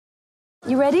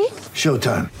You ready?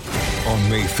 Showtime. On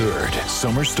May 3rd,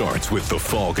 summer starts with The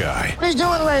Fall Guy. Let's do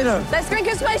it later. Let's drink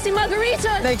a spicy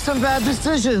margarita. Make some bad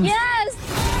decisions. Yes!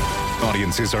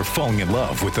 Audiences are falling in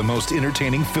love with the most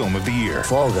entertaining film of the year.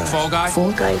 Fall Guy. Fall Guy?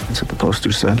 Fall guy. That's what the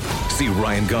poster said. See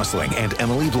Ryan Gosling and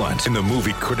Emily Blunt in the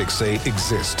movie critics say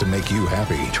exists to make you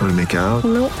happy. Trying to make it out?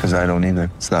 Nope. Because I don't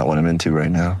either. It's not what I'm into right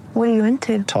now. What are you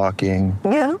into? Talking.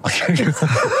 Yeah.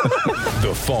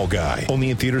 The Fall Guy.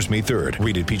 Only in theaters May 3rd.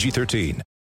 Rated PG-13.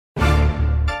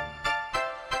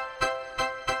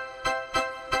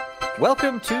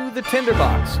 Welcome to the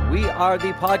Tinderbox. We are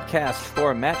the podcast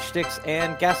for Matchsticks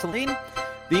and Gasoline,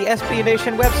 the SB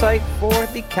Nation website for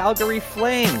the Calgary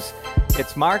Flames.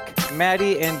 It's Mark,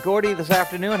 Maddie, and Gordy this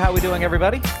afternoon. How are we doing,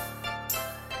 everybody?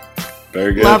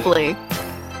 Very good. Lovely.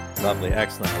 Lovely,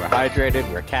 excellent. We're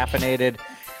hydrated, we're caffeinated.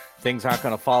 Things aren't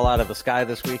going to fall out of the sky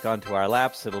this week onto our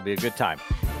laps. It'll be a good time.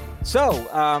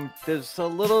 So, there's a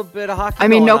little bit of hockey. I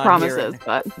mean, no going on promises, here.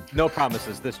 but No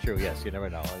promises. This true. Yes, you never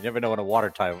know. You never know when a water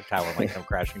tower might come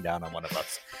crashing down on one of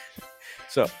us.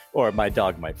 So, or my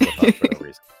dog might flip out for no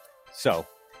reason. So,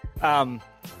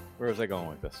 where was I going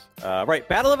with this? Right,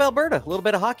 Battle of Alberta. A little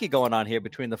bit of hockey going on here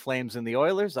between the Flames and the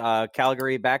Oilers.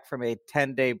 Calgary back from a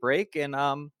 10-day break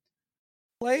and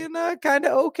playing kind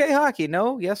of okay hockey.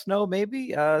 No, yes, no,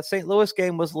 maybe. St. Louis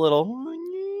game was a little,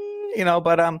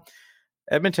 but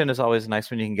Edmonton is always nice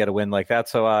when you can get a win like that.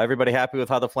 So everybody happy with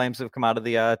how the Flames have come out of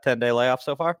the 10-day layoff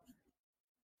so far?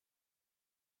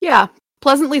 yeah,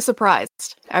 pleasantly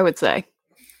surprised, I would say.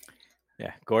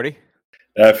 Yeah, Gordy?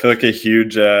 I feel like a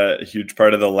huge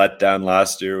part of the letdown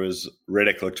last year was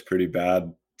Riddick looked pretty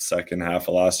bad second half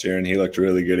of last year, and he looked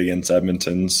really good against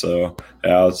Edmonton. So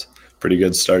yeah, it was a pretty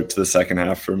good start to the second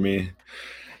half for me.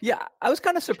 Yeah, I was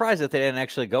kind of surprised that they didn't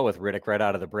actually go with Riddick right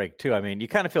out of the break, too. I mean, you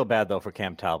kind of feel bad, though, for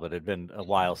Cam Talbot. It had been a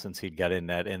while since he'd got in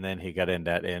net, and then he got in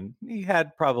net, and he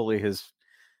had probably his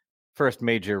first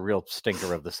major real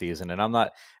stinker of the season.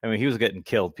 And he was getting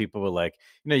killed. People were like,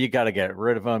 you got to get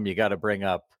rid of him. You got to bring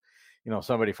up,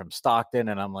 somebody from Stockton.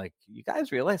 And I'm like, you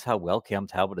guys realize how well Cam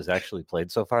Talbot has actually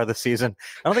played so far this season?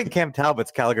 I don't think Cam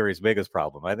Talbot's Calgary's biggest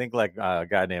problem. I think a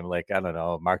guy named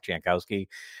Mark Jankowski,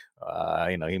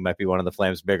 he might be one of the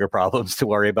Flames' bigger problems to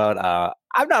worry about.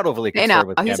 I'm not overly concerned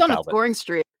with Cam He's on Talbot. a scoring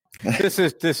streak. This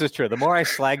is true. The more I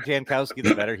slag Jankowski,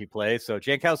 the better he plays. So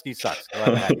Jankowski sucks. He'll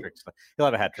have a hat trick. He'll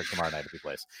have a hat trick tomorrow night if he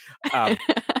plays.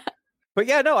 But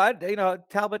yeah, no,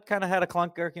 Talbot kind of had a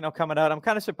clunker, coming out. I'm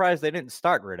kind of surprised they didn't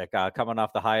start Riddick coming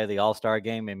off the high of the All-Star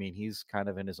game. I mean, he's kind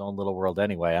of in his own little world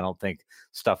anyway. I don't think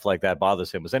stuff like that bothers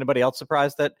him. Was anybody else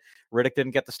surprised that Riddick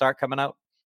didn't get the start coming out?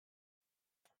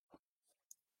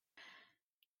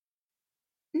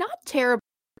 Not terribly,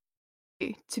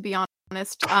 to be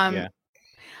honest. Yeah.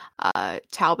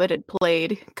 Talbot had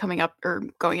played coming up or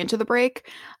going into the break.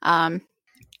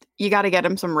 You got to get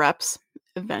him some reps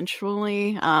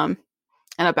eventually.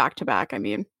 And a back-to-back, I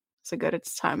mean, it's a good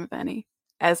time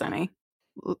as any.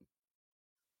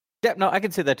 Yeah, no, I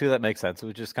can see that too. That makes sense. It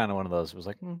was just kind of one of those. It was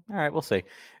like, all right, we'll see.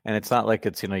 And it's not like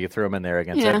it's, you threw him in there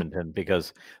against Edmonton,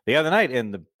 because the other night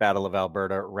in the Battle of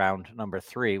Alberta, round number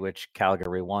 3, which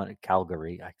Calgary won.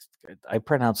 Calgary, I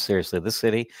pronounce seriously this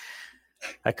city.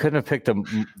 I couldn't have picked them.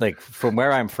 Like, from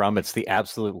where I'm from, it's the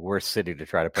absolute worst city to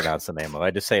try to pronounce the name of.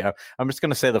 I just say, I'm just going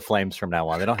to say the Flames from now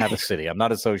on. They don't have a city. I'm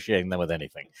not associating them with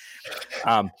anything.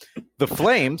 The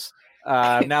Flames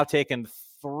now taken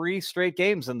 3 straight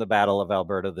games in the Battle of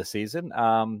Alberta this season.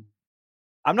 I'm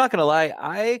not going to lie.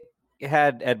 I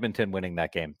had Edmonton winning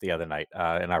that game the other night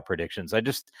in our predictions. I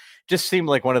just seemed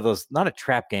like one of those, not a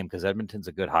trap game because Edmonton's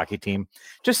a good hockey team.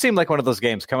 Just seemed like one of those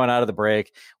games coming out of the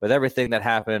break with everything that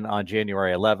happened on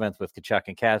January 11th with Tkachuk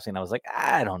and Cassidy. And I was like,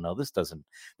 I don't know.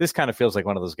 This kind of feels like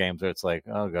one of those games where it's like,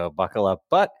 oh, go buckle up.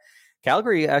 But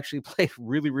Calgary actually played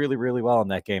really, really, really well in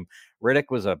that game. Riddick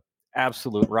was a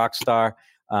absolute rock star.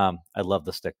 I love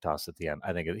the stick toss at the end.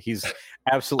 I think he's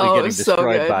absolutely getting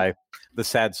destroyed by the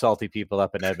sad, salty people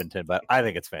up in Edmonton, but I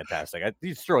think it's fantastic.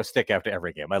 You throw a stick after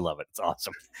every game. I love it. It's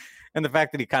awesome. And the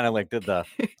fact that he kind of like did the,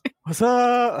 what's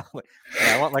up?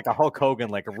 I want like a Hulk Hogan,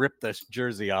 like rip this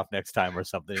jersey off next time or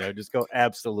something, just go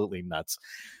absolutely nuts.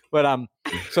 But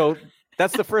so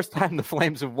that's the first time the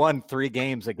Flames have won 3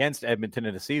 games against Edmonton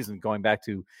in a season going back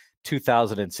to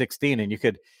 2016. And you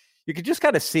could just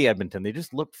kind of see Edmonton. They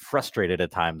just looked frustrated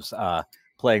at times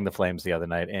playing the Flames the other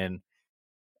night. And,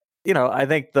 I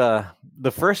think the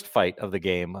first fight of the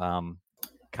game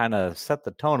kind of set the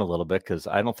tone a little bit, because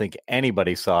I don't think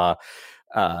anybody saw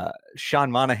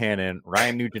Sean Monahan and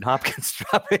Ryan Nugent-Hopkins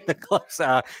dropping the gloves.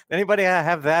 Anybody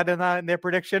have that in their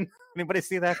prediction? Anybody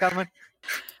see that coming?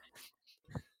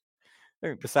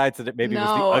 Besides that, it maybe was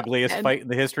the No, ugliest and- fight in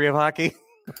the history of hockey.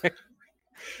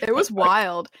 It was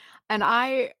wild. And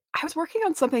I was working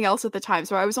on something else at the time,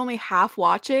 so I was only half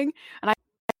watching, and I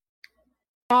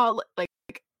saw like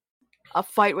a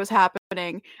fight was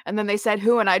happening, and then they said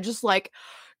who, and I just like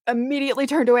immediately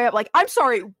turned away. I'm like, I'm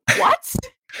sorry, what?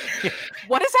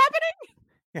 What is happening?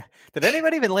 Yeah. Did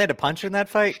anybody even land a punch in that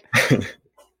fight?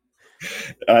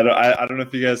 I don't know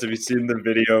if you guys have seen the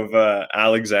video of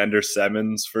Alexander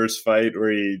Semen's first fight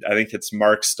where I think it's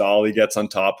Mark Stahl he gets on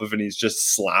top of and he's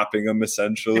just slapping him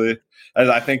essentially. And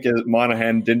I think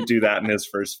Monahan didn't do that in his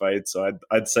first fight, so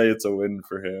I'd say it's a win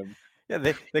for him. Yeah,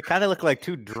 they kind of look like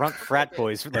two drunk frat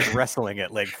boys like wrestling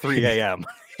at like 3 a.m.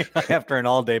 after an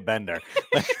all-day bender.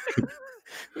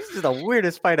 This is the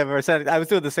weirdest fight I've ever seen. I was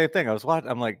doing the same thing. I was watching.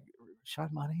 I'm like, Sean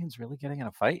Monahan's really getting in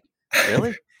a fight?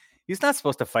 Really? He's not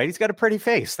supposed to fight. He's got a pretty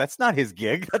face. That's not his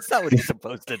gig. That's not what he's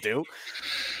supposed to do.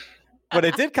 But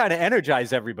it did kind of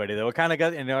energize everybody, though. It kind of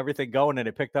got everything going, and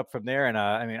it picked up from there. And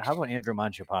I mean, how about Andrew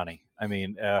Mangiapane? I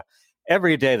mean,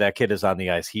 every day that kid is on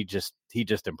the ice, he just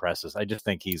impresses. I just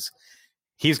think he's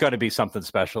going to be something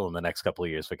special in the next couple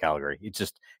of years for Calgary.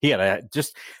 He had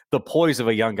just the poise of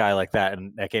a young guy like that.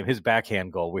 And that game, his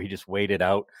backhand goal where he just waited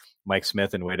out Mike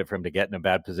Smith and waited for him to get in a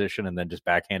bad position and then just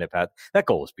backhanded Pat. That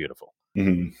goal was beautiful.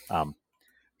 Mm-hmm.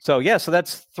 So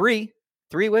that's three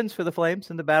wins for the Flames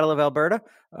in the Battle of Alberta.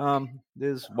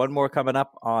 There's one more coming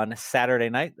up on Saturday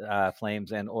night,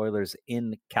 Flames and Oilers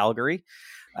in Calgary.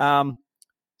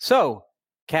 So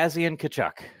Kassian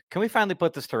Tkachuk, can we finally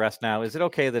put this to rest now? Is it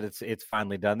okay that it's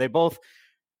finally done?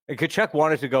 Tkachuk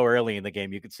wanted to go early in the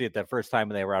game. You could see it that first time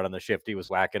when they were out on the shift, he was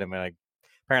whacking him, and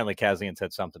apparently Kassian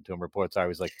said something to him. Reports are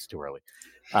he's like, it's too early.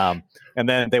 And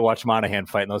then they watched Monahan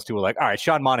fight, and those two were like, all right,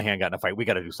 Sean Monahan got in a fight. We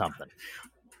got to do something.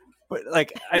 But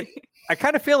like, I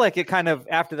kind of feel like it kind of,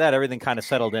 after that, everything kind of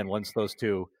settled in once those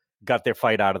two got their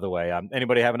fight out of the way.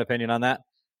 Anybody have an opinion on that?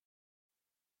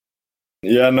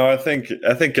 Yeah, no, I think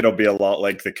it'll be a lot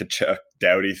like the Tkachuk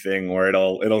Doughty thing, where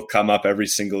it'll come up every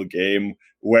single game.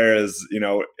 Whereas,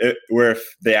 where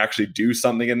if they actually do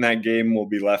something in that game will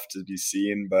be left to be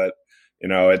seen. But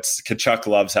it's Tkachuk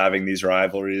loves having these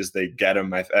rivalries. They get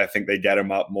him. I think they get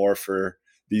him up more for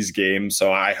these games.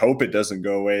 So I hope it doesn't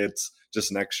go away. It's just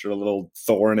an extra little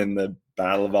thorn in the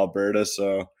Battle of Alberta.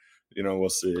 So, we'll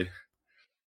see.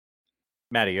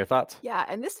 Maddie, your thoughts? Yeah,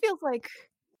 and this feels like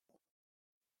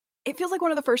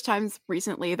one of the first times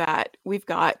recently that we've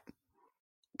got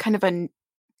kind of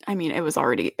it was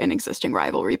already an existing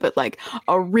rivalry, but like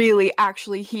a really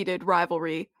actually heated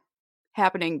rivalry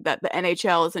happening that the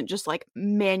NHL isn't just like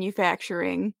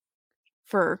manufacturing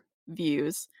for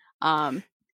views. I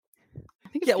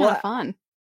think it's kind of fun.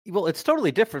 Well, it's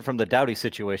totally different from the Doughty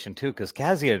situation too, because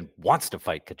Kassian wants to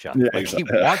fight Tkachuk. Yeah, like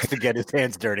exactly. He wants to get his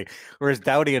hands dirty, whereas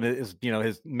Doughty and his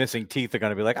missing teeth are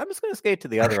going to be like, I'm just going to skate to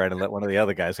the other end and let one of the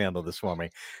other guys handle this for me,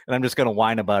 and I'm just going to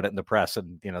whine about it in the press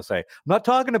and say I'm not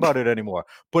talking about it anymore.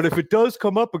 But if it does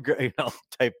come up,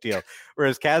 type deal.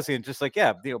 Whereas Kassian just like,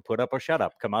 put up or shut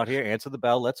up, come out here, answer the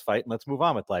bell, let's fight, and let's move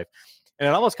on with life. And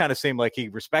it almost kind of seemed like he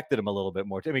respected him a little bit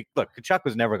more. I mean, look, Tkachuk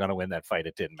was never going to win that fight.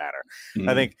 It didn't matter. Mm-hmm.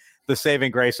 I think the saving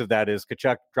grace of that is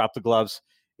Tkachuk dropped the gloves.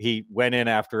 He went in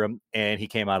after him, and he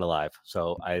came out alive.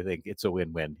 So I think it's a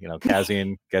win-win.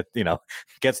 Kassian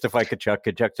gets to fight Tkachuk.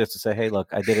 Tkachuk just to say, hey, look,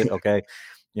 I did it. Okay.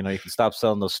 You can stop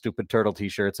selling those stupid turtle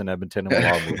T-shirts in Edmonton, and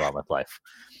we'll all move on with life.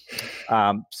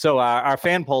 So our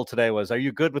fan poll today was, are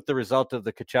you good with the result of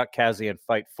the Tkachuk-Kassian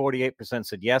fight? 48%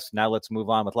 said yes. Now let's move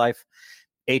on with life.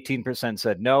 18%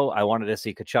 said no. I wanted to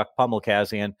see Tkachuk pummel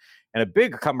Kassian, and a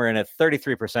big comer in at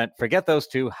 33%. Forget those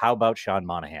two. How about Sean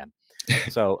Monahan?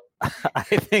 So I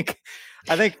think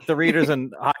the readers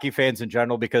and hockey fans in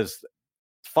general, because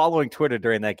following Twitter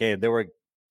during that game, there were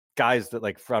guys that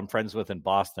I'm friends with in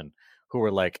Boston who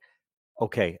were like,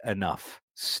 okay, enough.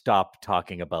 Stop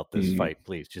talking about this fight,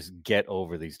 please. Just get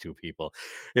over these two people.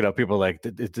 People like,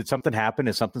 did something happen?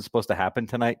 Is something supposed to happen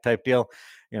tonight? Type deal.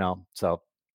 So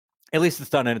at least it's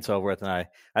done and it's over with. And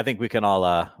I think we can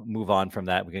all move on from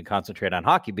that. We can concentrate on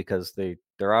hockey because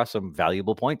there are some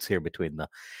valuable points here between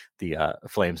the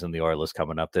Flames and the Oilers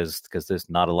coming up. Because there's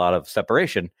not a lot of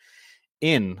separation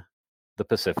in the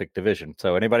Pacific Division.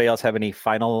 So anybody else have any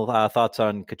final thoughts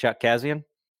on Tkachuk Kassian?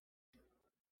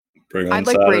 I'd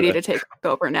like Brady to take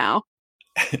over now.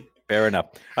 Fair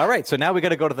enough. All right. So now we got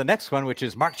to go to the next one, which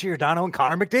is Mark Giordano and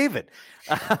Connor McDavid.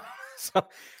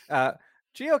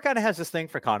 Gio kind of has this thing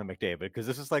for Connor McDavid because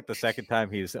this is like the second time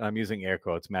I'm using air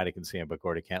quotes. Maddie can see him, but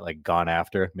Gordy can't, gone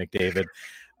after McDavid.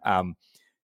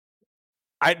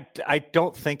 I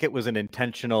don't think it was an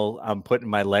intentional. I'm putting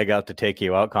my leg out to take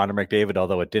you out, Connor McDavid.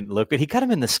 Although it didn't look good, he cut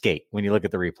him in the skate. When you look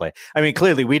at the replay, I mean,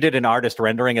 clearly we did an artist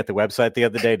rendering at the website the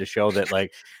other day to show that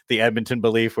like the Edmonton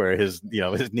belief, where his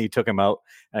knee took him out.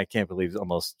 I can't believe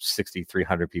almost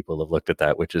 6,300 people have looked at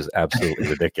that, which is absolutely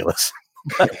ridiculous.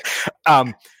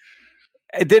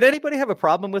 Did anybody have a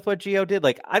problem with what Gio did?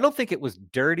 Like, I don't think it was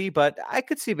dirty, but I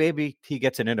could see maybe he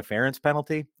gets an interference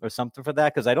penalty or something for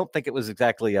that because I don't think it was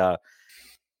exactly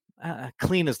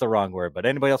clean is the wrong word. But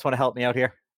anybody else want to help me out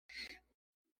here?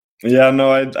 Yeah,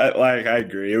 no, I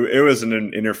agree. It was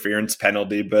an interference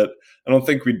penalty, but I don't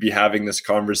think we'd be having this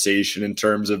conversation in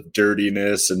terms of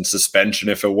dirtiness and suspension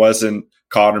if it wasn't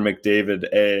Connor McDavid,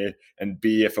 A, and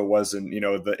B, if it wasn't,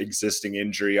 the existing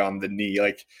injury on the knee.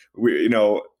 Like,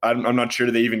 I'm not sure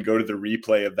they even go to the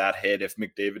replay of that hit if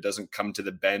McDavid doesn't come to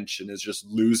the bench and is just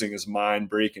losing his mind,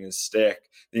 breaking his stick.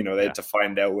 They had to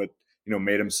find out what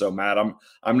made him so mad.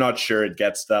 I'm not sure it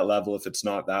gets to that level if it's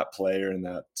not that player in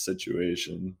that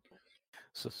situation.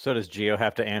 So does Gio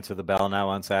have to answer the bell now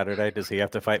on Saturday? Does he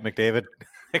have to fight McDavid?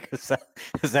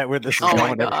 Is that where this is going? Oh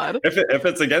my God. If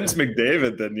it's against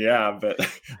McDavid, then yeah, but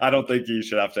I don't think he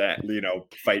should have to,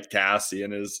 fight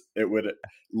Kassian as it would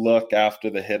look after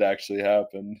the hit actually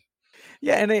happened.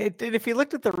 Yeah, and if you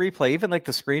looked at the replay, even like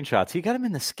the screenshots, he got him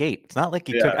in the skate. It's not like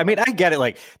he took. I mean, I get it.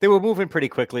 Like they were moving pretty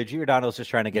quickly. Giordano's just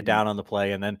trying to get down on the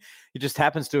play, and then he just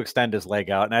happens to extend his leg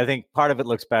out. And I think part of it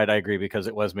looks bad. I agree because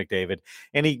it was McDavid,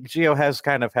 and Gio has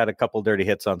kind of had a couple dirty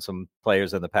hits on some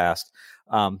players in the past.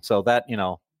 So that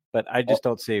but I just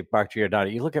don't see Mark Giordano.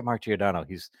 You look at Mark Giordano,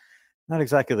 he's not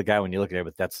exactly the guy when you look at it,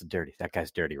 but that's the dirty. That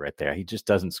guy's dirty right there. He just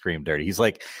doesn't scream dirty. He's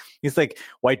like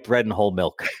white bread and whole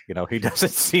milk. He doesn't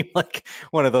seem like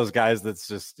one of those guys that's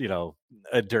just,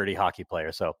 a dirty hockey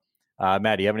player. So,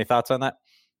 Matt, do you have any thoughts on that?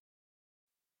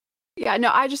 Yeah, no,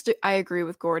 I agree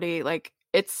with Gordy. Like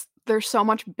there's so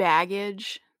much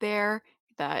baggage there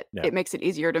that it makes it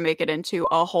easier to make it into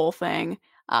a whole thing.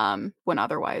 When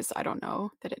otherwise, I don't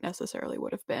know that it necessarily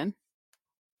would have been.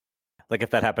 Like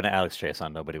if that happened to Alex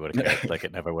Chiasson, nobody would have cared. Like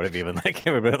it never would have even it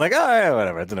would have been like, oh yeah,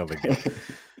 whatever, it's no big deal.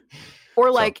 Or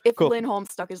like if Lindholm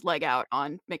stuck his leg out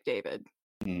on McDavid.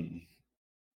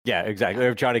 Yeah, exactly. Or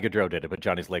if Johnny Gaudreau did it, but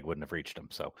Johnny's leg wouldn't have reached him,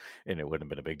 and it wouldn't have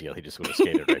been a big deal. He just would have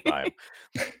skated right by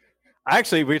him.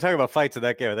 Actually, we were talking about fights in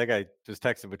that game. I think I just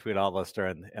texted between all of us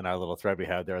during in our little thread we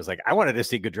had there. I was like, I wanted to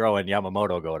see Gaudreau and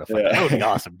Yamamoto go to fight. That would be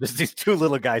awesome. Just these two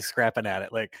little guys scrapping at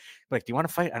it. Like, do you want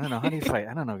to fight? I don't know. How do you fight?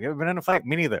 I don't know. You ever been in a fight?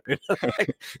 Me neither.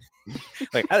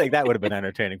 Like, I think that would have been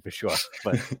entertaining for sure.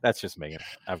 But that's just me.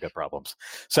 I've got problems.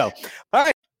 So, all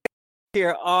right.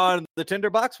 Here on the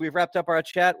Tinderbox, we've wrapped up our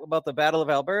chat about the Battle of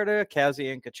Alberta,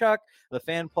 Kassian and Tkachuk, the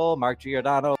fan poll. Mark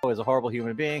Giordano is a horrible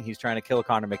human being. He's trying to kill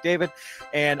Connor McDavid.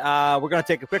 And we're going to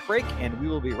take a quick break, and we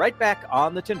will be right back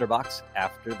on the Tinderbox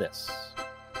after this.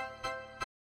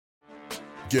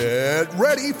 Get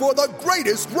ready for the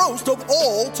greatest roast of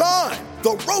all time,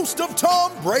 the Roast of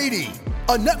Tom Brady,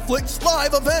 a Netflix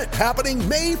live event happening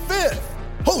May 5th.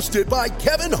 Hosted by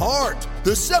Kevin Hart,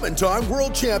 the 7-time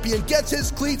world champion gets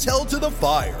his cleats held to the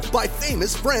fire by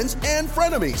famous friends and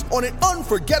frenemies on an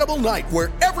unforgettable night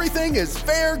where everything is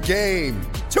fair game.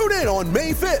 Tune in on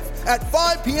May 5th at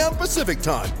 5 p.m. Pacific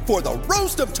time for the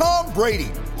Roast of Tom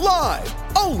Brady, live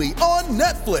only on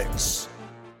Netflix.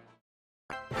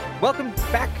 Welcome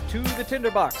back to the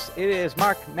Tinderbox. It is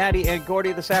Mark, Maddie, and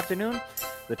Gordy this afternoon.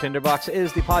 The Tinderbox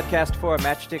is the podcast for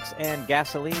Matchsticks and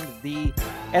Gasoline, the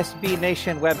SB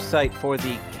Nation website for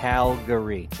the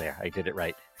Calgary. There, I did it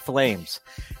right. Flames.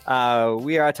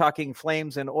 We are talking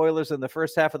Flames and Oilers in the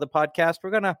first half of the podcast. We're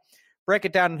going to break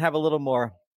it down and have a little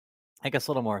more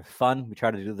fun. We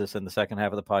try to do this in the second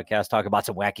half of the podcast, talk about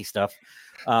some wacky stuff.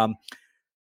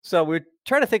 So we're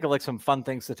trying to think of like some fun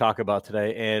things to talk about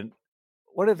today. And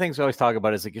one of the things we always talk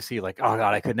about is like you see like, oh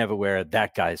God, I could never wear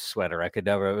that guy's sweater. I could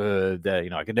never,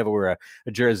 I could never wear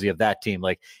a jersey of that team.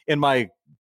 Like in my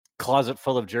closet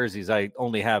full of jerseys, I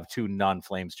only have 2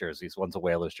 non-Flames jerseys. One's a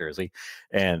Whalers jersey,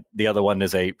 and the other one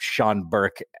is a Sean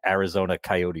Burke Arizona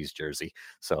Coyotes jersey.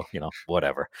 So,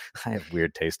 whatever. I have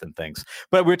weird taste in things.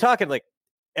 But we're talking like,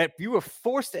 if you were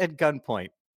forced at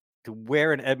gunpoint to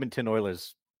wear an Edmonton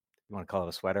Oilers, you want to call it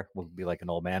a sweater? We'll be like an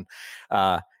old man.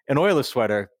 An Oilers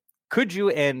sweater. Could you,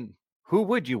 and who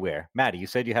would you wear? Maddie, you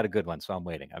said you had a good one, so I'm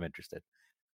waiting. I'm interested.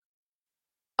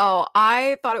 Oh,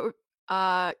 I thought it would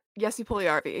Jesse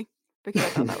Puljujärvi, because I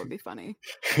thought that would be funny.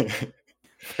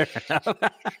 Fair enough.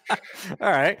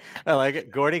 All right. I like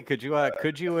it. Gordy, would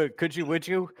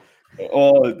you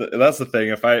Oh, that's the thing.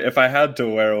 If I had to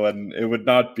wear one, it would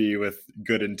not be with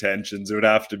good intentions. It would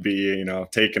have to be,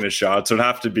 taking a shot. So it'd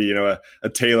have to be, a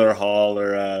Taylor Hall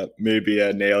or maybe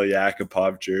a Nail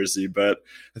Yakupov jersey. But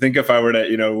I think if I were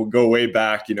to, go way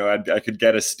back, I could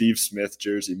get a Steve Smith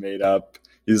jersey made up.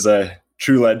 He's a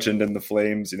true legend in the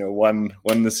Flames. Won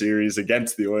the series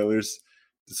against the Oilers,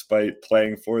 despite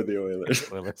playing for the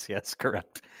Oilers. Oilers, yes,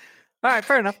 correct. All right,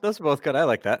 fair enough. Those are both good. I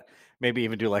like that. Maybe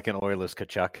even do like an Oilers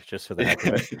Kachuk just for the heck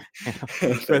of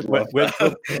it.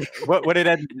 What did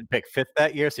Ed pick? 5th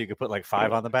that year, so you could put like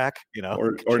 5 on the back,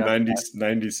 or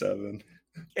 97.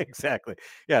 Exactly.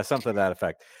 Yeah, something to that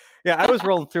effect. Yeah, I was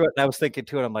rolling through it and I was thinking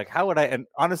too, and I'm like, how would I? And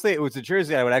honestly, it was a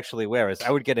jersey I would actually wear. I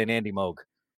would get an Andy Moog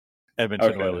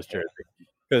Edmonton Oilers jersey.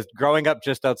 Because growing up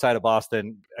just outside of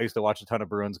Boston, I used to watch a ton of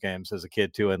Bruins games as a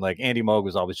kid too. And like Andy Moog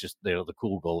was always just the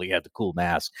cool goalie. He had the cool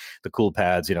mask, the cool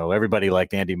pads. Everybody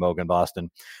liked Andy Moog in Boston,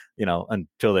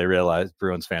 until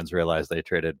Bruins fans realized they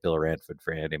traded Bill Ranford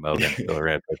for Andy Moog, and Bill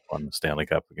Ranford won the Stanley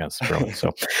Cup against the Bruins.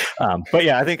 So, but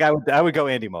yeah, I think I would go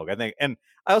Andy Moog. I think, and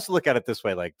I also look at it this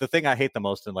way: like the thing I hate the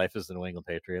most in life is the New England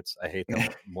Patriots. I hate them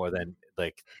more than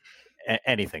like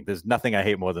anything. There's nothing I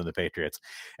hate more than the Patriots,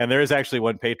 and there is actually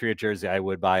one Patriot jersey I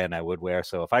would buy and I would wear.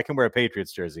 So if I can wear a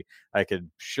Patriots jersey, I could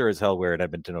sure as hell wear an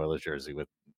Edmonton Oilers jersey with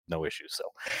no issues. So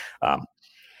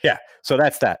yeah, so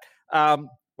that's that.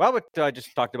 Well, I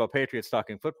just talked about Patriots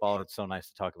talking football, and it's so nice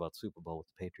to talk about Super Bowl with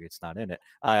the Patriots not in it.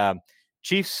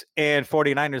 Chiefs and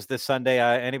 49ers this Sunday.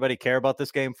 Anybody care about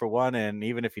this game for one? And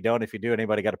even if you don't, if you do,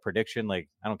 anybody got a prediction? Like,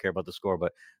 I don't care about the score,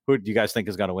 but who do you guys think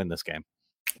is going to win this game?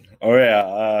 Oh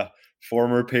yeah,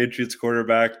 former Patriots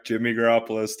quarterback Jimmy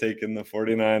Garoppolo is taking the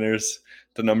 49ers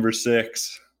to number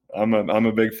 6. I'm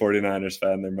a big 49ers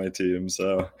fan. They're my team,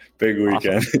 so big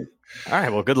weekend. Awesome. All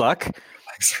right, well, good luck.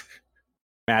 Thanks.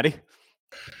 Maddie?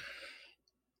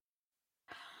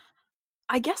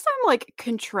 I guess I'm like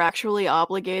contractually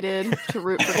obligated to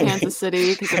root for Kansas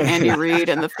City because of Andy Reid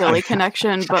and the Philly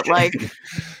connection, but like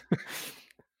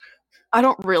I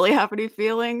don't really have any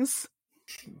feelings.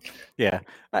 Yeah,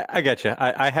 I get you.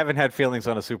 I haven't had feelings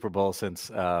on a Super Bowl since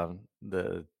ever.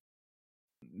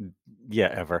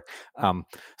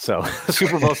 So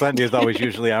Super Bowl Sunday is always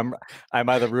usually I'm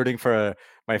either rooting for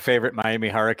my favorite Miami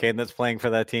Hurricane that's playing for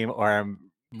that team, or I'm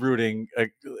rooting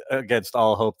against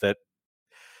all hope that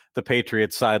the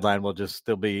Patriots sideline will just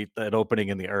still be an opening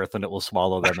in the earth and it will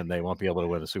swallow them and they won't be able to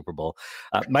win a Super Bowl.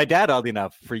 My dad, oddly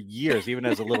enough, for years, even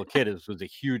as a little kid, was a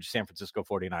huge San Francisco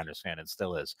 49ers fan and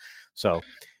still is. So,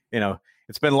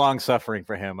 it's been long suffering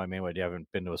for him. I mean, you haven't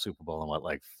been to a Super Bowl in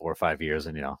like 4 or 5 years,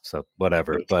 and so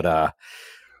whatever. But I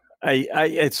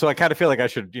kind of feel like I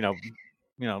should,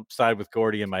 side with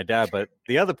Gordy and my dad. But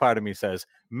the other part of me says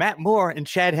Matt Moore and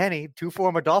Chad Henne, 2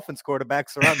 former Dolphins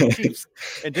quarterbacks, are on the Chiefs.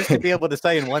 And just to be able to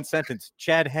say in one sentence,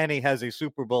 Chad Henne has a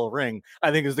Super Bowl ring,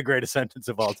 I think is the greatest sentence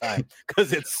of all time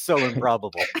because it's so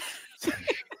improbable.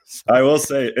 I will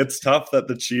say it's tough that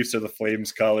the Chiefs are the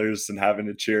Flames colors and having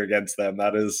to cheer against them.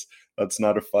 That's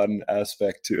not a fun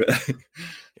aspect to it.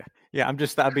 Yeah,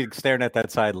 I'd be staring at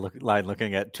that sideline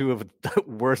looking at 2 of the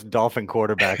worst Dolphin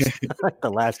quarterbacks the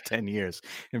last 10 years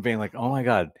and being like, oh my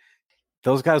God,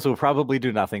 those guys will probably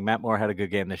do nothing. Matt Moore had a good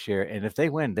game this year. And if they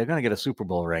win, they're going to get a Super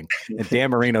Bowl ring. And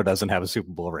Dan Marino doesn't have a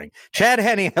Super Bowl ring. Chad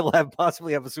Henne will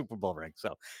possibly have a Super Bowl ring.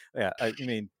 So, yeah,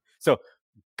 so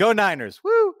go Niners.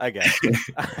 Woo, I guess.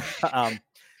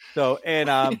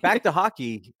 Back to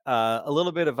hockey, a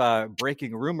little bit of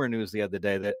breaking rumor news the other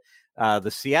day that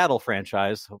the Seattle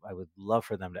franchise, I would love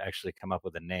for them to actually come up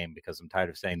with a name because I'm tired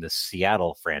of saying the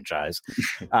Seattle franchise,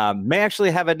 may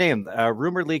actually have a name.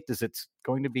 Rumor leaked is it's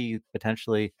going to be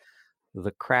potentially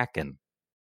the Kraken.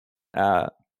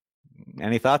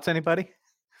 Any thoughts, anybody?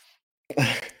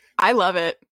 I love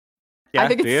it. Yeah, I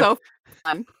think it's so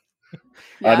fun.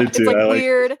 Yeah, I do too. It's like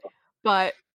weird,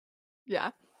 but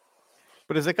yeah.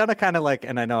 But is it going to kind of like,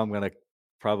 and I know I'm going to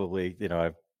probably,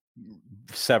 I'm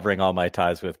severing all my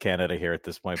ties with Canada here at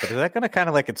this point, but is that going to kind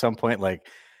of like at some point, like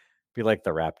be like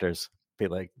the Raptors, be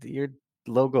like your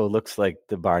logo looks like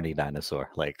the Barney dinosaur.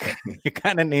 Like you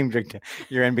kind of named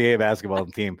your NBA basketball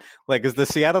team. Like, is the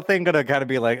Seattle thing going to kind of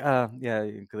be like, yeah,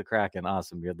 the Kraken,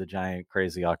 awesome. You're the giant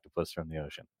crazy octopus from the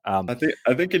ocean. I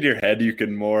think in your head you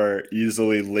can more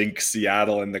easily link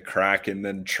Seattle and the Kraken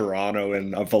than Toronto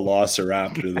and a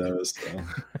Velociraptor. Those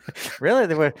really,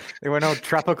 there were no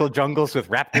tropical jungles with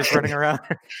raptors running around.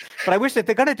 But I wish that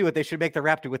they're going to do it. They should make the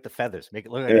raptor with the feathers, make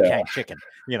it look like a giant chicken.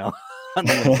 On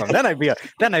the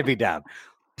then I'd be down.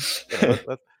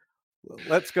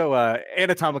 Let's go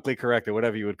anatomically correct or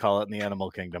whatever you would call it in the animal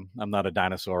kingdom. I'm not a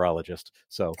dinosaurologist,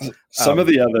 so some of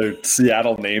the other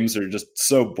Seattle names are just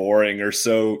so boring or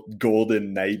so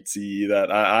Golden Knights-y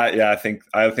that I think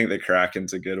the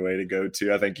Kraken's a good way to go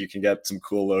to. I think you can get some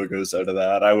cool logos out of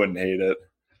that. I wouldn't hate it.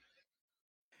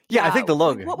 Yeah, I think the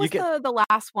logo. What was the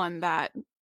last one that,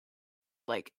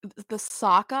 like, the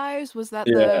Sockeyes? Was that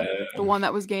the one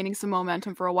that was gaining some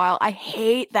momentum for a while? I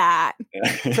hate that.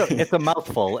 So it's a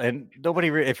mouthful, and nobody.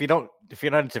 If you're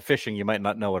not into fishing, you might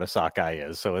not know what a sockeye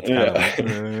is. So it's kind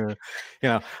of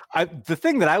like, the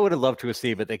thing that I would have loved to have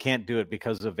seen, but they can't do it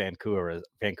because of Vancouver.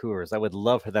 I would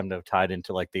love for them to have tied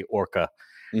into like the orca,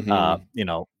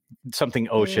 something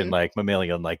ocean like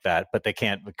mammalian like that, but they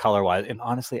can't color wise. And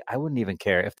honestly, I wouldn't even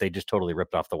care if they just totally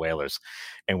ripped off the whalers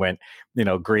and went,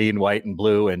 green, white, and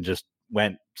blue, and just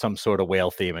went some sort of whale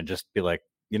theme and just be like,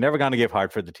 you're never going to give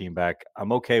Hartford the team back.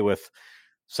 I'm okay with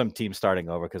some teams starting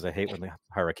over because I hate when the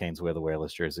Hurricanes wear the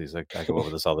Whalers jerseys. I go over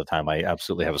this all the time. I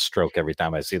absolutely have a stroke every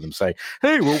time I see them say,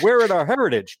 hey, we're wearing our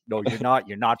heritage. No, you're not.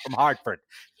 You're not from Hartford.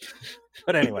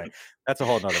 But anyway, that's a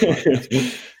whole nother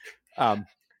podcast.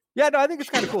 Yeah, no, I think it's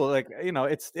kind of cool. Like,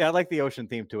 I like the ocean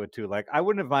theme to it too. Like, I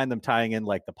wouldn't have mind them tying in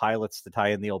like the pilots to tie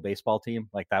in the old baseball team.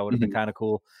 Like, that would have been kind of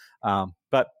cool.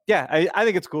 But yeah, I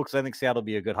think it's cool because I think Seattle will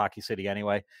be a good hockey city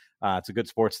anyway. It's a good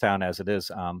sports town as it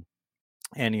is.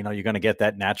 And you're going to get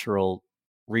that natural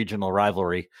regional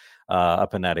rivalry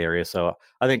up in that area. So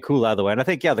I think cool either way. And I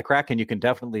think, the Kraken, you can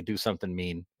definitely do something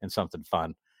mean and something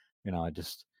fun.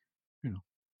 It's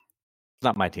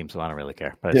not my team, so I don't really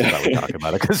care. But I just thought we'd talk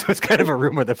about it because it was kind of a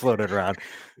rumor that floated around.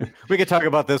 We could talk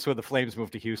about this when the Flames move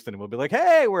to Houston, and we'll be like,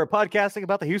 hey, we're podcasting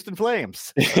about the Houston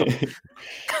Flames.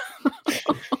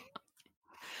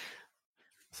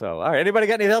 So, all right. Anybody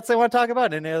got anything else they want to talk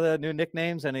about? Any other new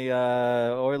nicknames? Any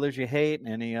Oilers you hate?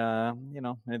 Any,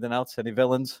 anything else? Any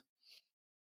villains?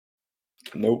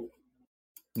 Nope.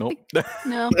 No.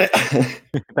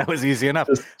 That was easy enough.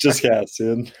 Just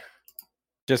Cassian.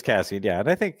 Just Cassian, yeah. And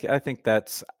I think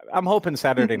that's, I'm hoping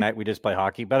Saturday night we just play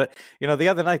hockey. But, the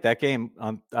other night, that game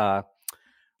on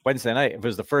Wednesday night, it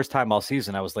was the first time all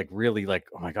season I was like really like,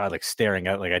 oh my God, like staring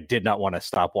at, like I did not want to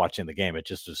stop watching the game. It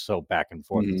just was so back and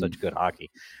forth and such good hockey.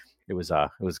 It was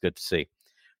good to see.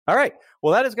 All right.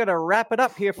 Well, that is going to wrap it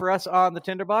up here for us on the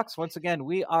Tinderbox. Once again,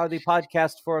 we are the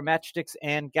podcast for Matchsticks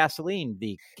and Gasoline,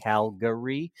 the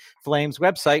Calgary Flames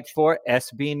website for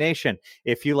SB Nation.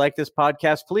 If you like this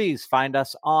podcast, please find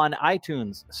us on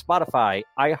iTunes, Spotify,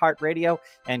 iHeartRadio,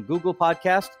 and Google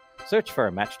Podcast. Search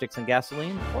for Matchsticks and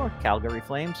Gasoline or Calgary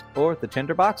Flames or the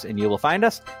Tinderbox, and you will find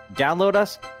us, download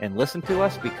us, and listen to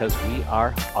us because we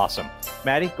are awesome.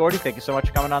 Maddie, Gordy, thank you so much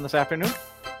for coming on this afternoon.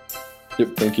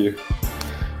 Yep, thank you.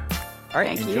 All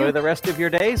right, enjoy the rest of your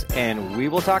days, and we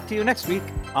will talk to you next week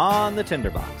on the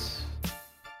Tinderbox.